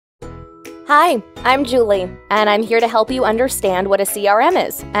Hi, I'm Julie, and I'm here to help you understand what a CRM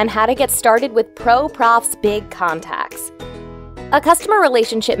is and how to get started with ProProf's BIGContacts. A customer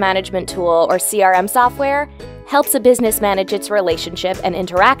relationship management tool, or CRM software, helps a business manage its relationship and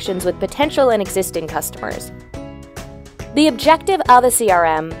interactions with potential and existing customers. The objective of a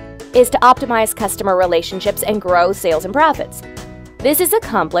CRM is to optimize customer relationships and grow sales and profits. This is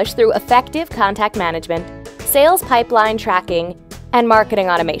accomplished through effective contact management, sales pipeline tracking, and marketing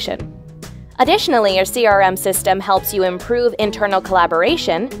automation. Additionally, your CRM system helps you improve internal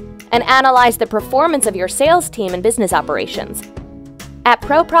collaboration and analyze the performance of your sales team and business operations. At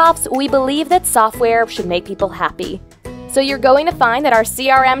ProProfs, we believe that software should make people happy. So you're going to find that our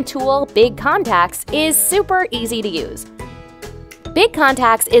CRM tool, BIGContacts, is super easy to use.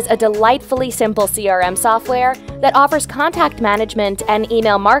 BIGContacts is a delightfully simple CRM software that offers contact management and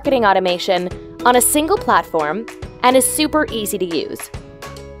email marketing automation on a single platform and is super easy to use.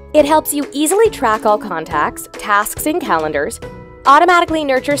 It helps you easily track all contacts, tasks, and calendars, automatically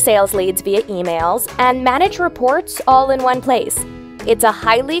nurture sales leads via emails, and manage reports all in one place. It's a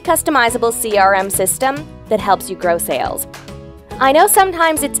highly customizable CRM system that helps you grow sales. I know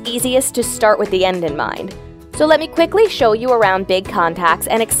sometimes it's easiest to start with the end in mind, so let me quickly show you around BIGContacts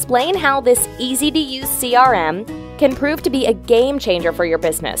and explain how this easy-to-use CRM can prove to be a game changer for your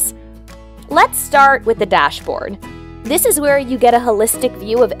business. Let's start with the dashboard. This is where you get a holistic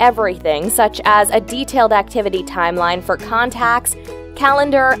view of everything, such as a detailed activity timeline for contacts,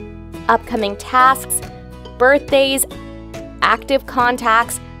 calendar, upcoming tasks, birthdays, active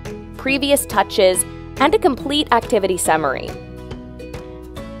contacts, previous touches, and a complete activity summary.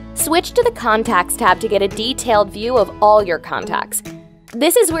 Switch to the Contacts tab to get a detailed view of all your contacts.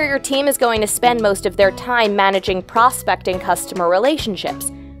 This is where your team is going to spend most of their time managing prospecting customer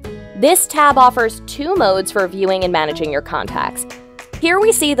relationships. This tab offers two modes for viewing and managing your contacts. Here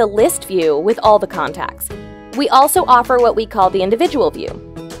we see the list view with all the contacts. We also offer what we call the individual view.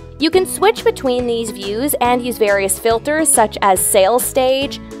 You can switch between these views and use various filters such as sales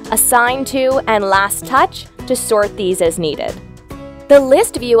stage, assigned to, and last touch to sort these as needed. The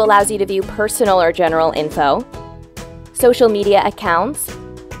list view allows you to view personal or general info, social media accounts,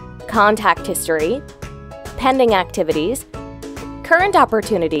 contact history, pending activities, current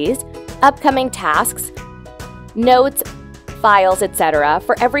opportunities, upcoming tasks, notes, files, etc.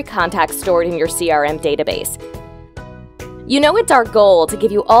 for every contact stored in your CRM database. You know it's our goal to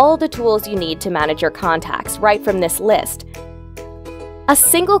give you all the tools you need to manage your contacts right from this list. A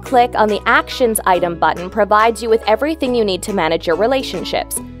single click on the Actions item button provides you with everything you need to manage your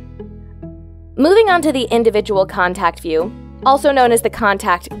relationships. Moving on to the individual contact view, also known as the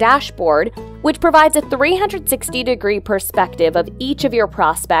contact dashboard, which provides a 360-degree perspective of each of your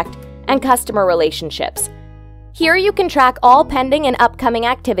prospect and customer relationships. Here you can track all pending and upcoming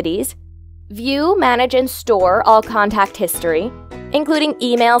activities, view, manage, and store all contact history, including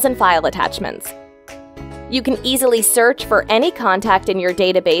emails and file attachments. You can easily search for any contact in your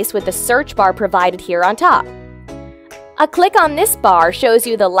database with the search bar provided here on top. A click on this bar shows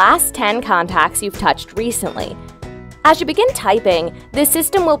you the last 10 contacts you've touched recently. As you begin typing, the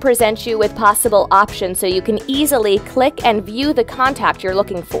system will present you with possible options so you can easily click and view the contact you're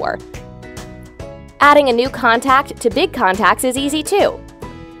looking for. Adding a new contact to BIGContacts is easy too.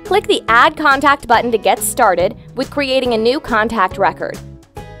 Click the Add Contact button to get started with creating a new contact record.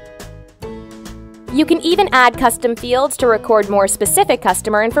 You can even add custom fields to record more specific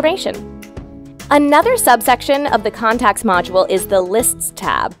customer information. Another subsection of the Contacts module is the Lists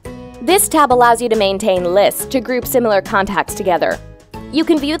tab. This tab allows you to maintain lists to group similar contacts together. You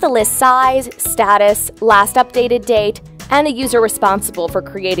can view the list size, status, last updated date, and the user responsible for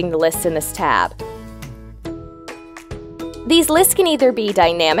creating the lists in this tab. These lists can either be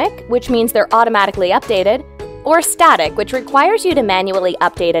dynamic, which means they're automatically updated, or static, which requires you to manually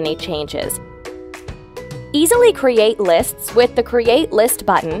update any changes. Easily create lists with the Create List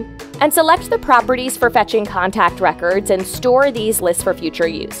button and select the properties for fetching contact records and store these lists for future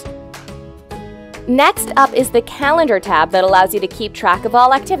use. Next up is the Calendar tab that allows you to keep track of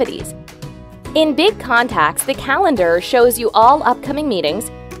all activities. In BIGContacts, the calendar shows you all upcoming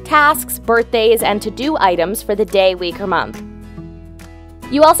meetings, tasks, birthdays, and to-do items for the day, week, or month.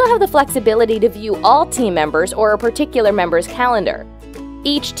 You also have the flexibility to view all team members or a particular member's calendar.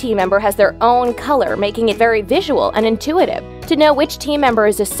 Each team member has their own color, making it very visual and intuitive to know which team member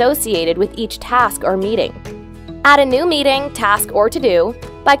is associated with each task or meeting. Add a new meeting, task, or to-do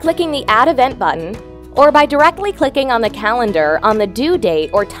by clicking the Add Event button, or by directly clicking on the calendar on the due date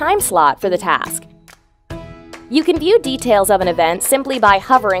or time slot for the task. You can view details of an event simply by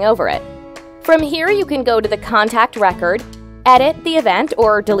hovering over it. From here, you can go to the contact record, edit the event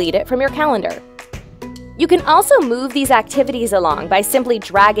or delete it from your calendar. You can also move these activities along by simply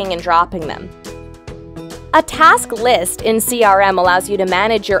dragging and dropping them. A task list in CRM allows you to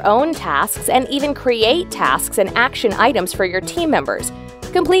manage your own tasks and even create tasks and action items for your team members,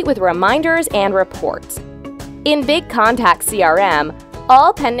 complete with reminders and reports. In BIGContacts CRM,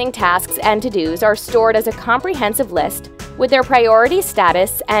 all pending tasks and to-dos are stored as a comprehensive list with their priority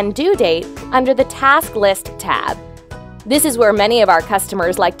status and due date under the Task List tab. This is where many of our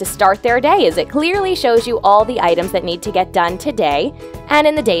customers like to start their day, as it clearly shows you all the items that need to get done today and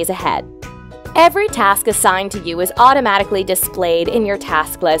in the days ahead. Every task assigned to you is automatically displayed in your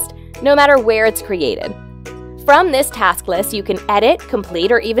task list, no matter where it's created. From this task list, you can edit,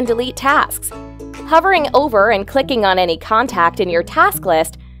 complete, or even delete tasks. Hovering over and clicking on any contact in your task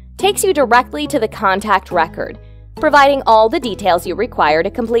list takes you directly to the contact record, providing all the details you require to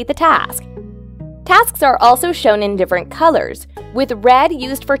complete the task. Tasks are also shown in different colors, with red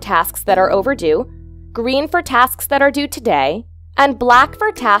used for tasks that are overdue, green for tasks that are due today, and black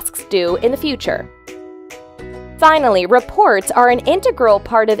for tasks due in the future. Finally, reports are an integral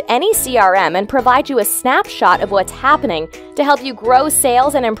part of any CRM and provide you a snapshot of what's happening to help you grow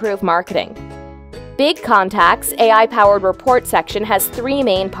sales and improve marketing. BIGContacts AI-powered report section has three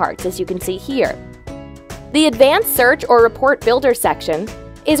main parts, as you can see here. The Advanced Search or Report Builder section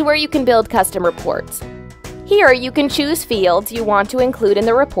is where you can build custom reports. Here, you can choose fields you want to include in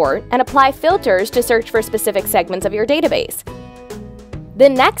the report and apply filters to search for specific segments of your database. The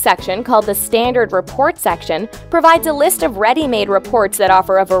next section, called the Standard Report section, provides a list of ready-made reports that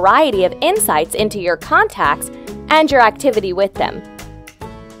offer a variety of insights into your contacts and your activity with them.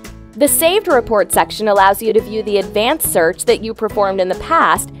 The Saved Report section allows you to view the advanced search that you performed in the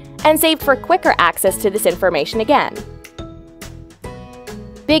past and saved for quicker access to this information again.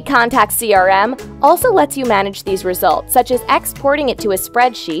 BIGContacts CRM also lets you manage these results, such as exporting it to a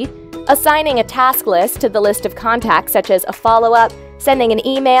spreadsheet, assigning a task list to the list of contacts, such as a follow-up, sending an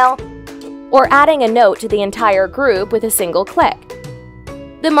email, or adding a note to the entire group with a single click.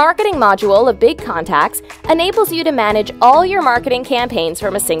 The marketing module of BIGContacts enables you to manage all your marketing campaigns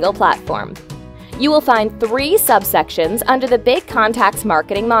from a single platform. You will find three subsections under the BIGContacts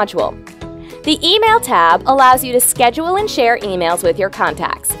marketing module. The Email tab allows you to schedule and share emails with your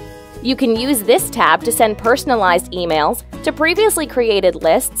contacts. You can use this tab to send personalized emails to previously created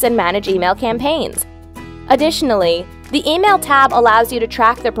lists and manage email campaigns. Additionally, the Email tab allows you to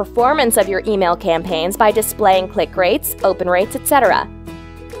track the performance of your email campaigns by displaying click rates, open rates, etc.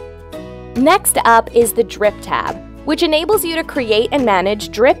 Next up is the Drip tab, which enables you to create and manage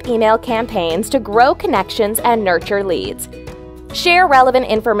drip email campaigns to grow connections and nurture leads. Share relevant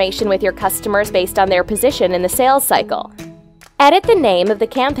information with your customers based on their position in the sales cycle. Edit the name of the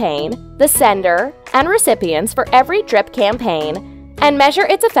campaign, the sender, and recipients for every drip campaign, and measure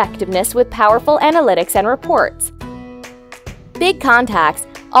its effectiveness with powerful analytics and reports. BIGContacts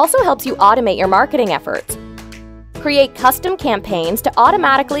also helps you automate your marketing efforts. Create custom campaigns to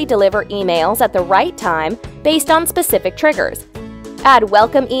automatically deliver emails at the right time based on specific triggers. Add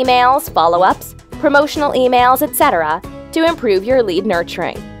welcome emails, follow-ups, promotional emails, etc. to improve your lead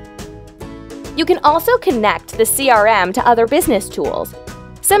nurturing. You can also connect the CRM to other business tools.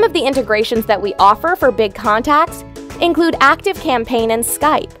 Some of the integrations that we offer for BIGContacts include ActiveCampaign and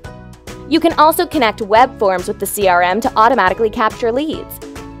Skype. You can also connect web forms with the CRM to automatically capture leads.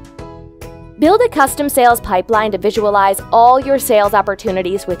 Build a custom sales pipeline to visualize all your sales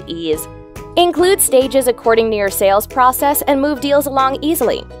opportunities with ease. Include stages according to your sales process and move deals along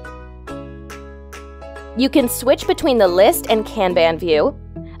easily. You can switch between the list and Kanban view,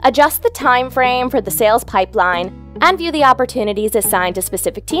 adjust the time frame for the sales pipeline, and view the opportunities assigned to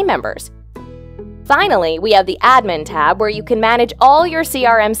specific team members. Finally, we have the Admin tab where you can manage all your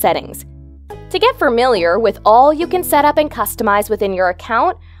CRM settings. To get familiar with all you can set up and customize within your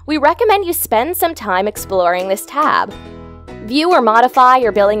account, we recommend you spend some time exploring this tab. View or modify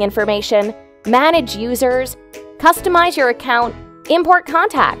your billing information, manage users, customize your account, import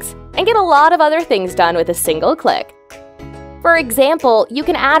contacts, and get a lot of other things done with a single click. For example, you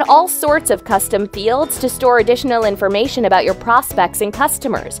can add all sorts of custom fields to store additional information about your prospects and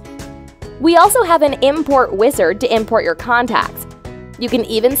customers. We also have an import wizard to import your contacts. You can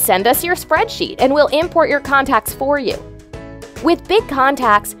even send us your spreadsheet and we'll import your contacts for you. With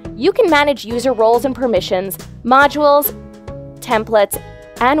BIGContacts, you can manage user roles and permissions, modules, templates,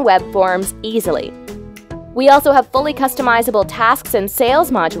 and web forms easily. We also have fully customizable tasks and sales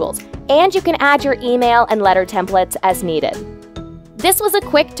modules, and you can add your email and letter templates as needed. This was a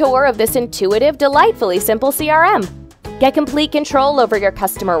quick tour of this intuitive, delightfully simple CRM. Get complete control over your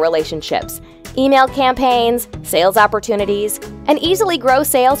customer relationships, email campaigns, sales opportunities, and easily grow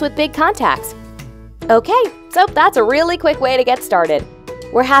sales with BIGContacts. Okay, so that's a really quick way to get started.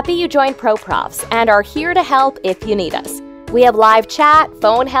 We're happy you joined ProProfs and are here to help if you need us. We have live chat,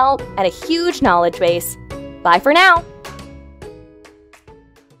 phone help, and a huge knowledge base. Bye for now.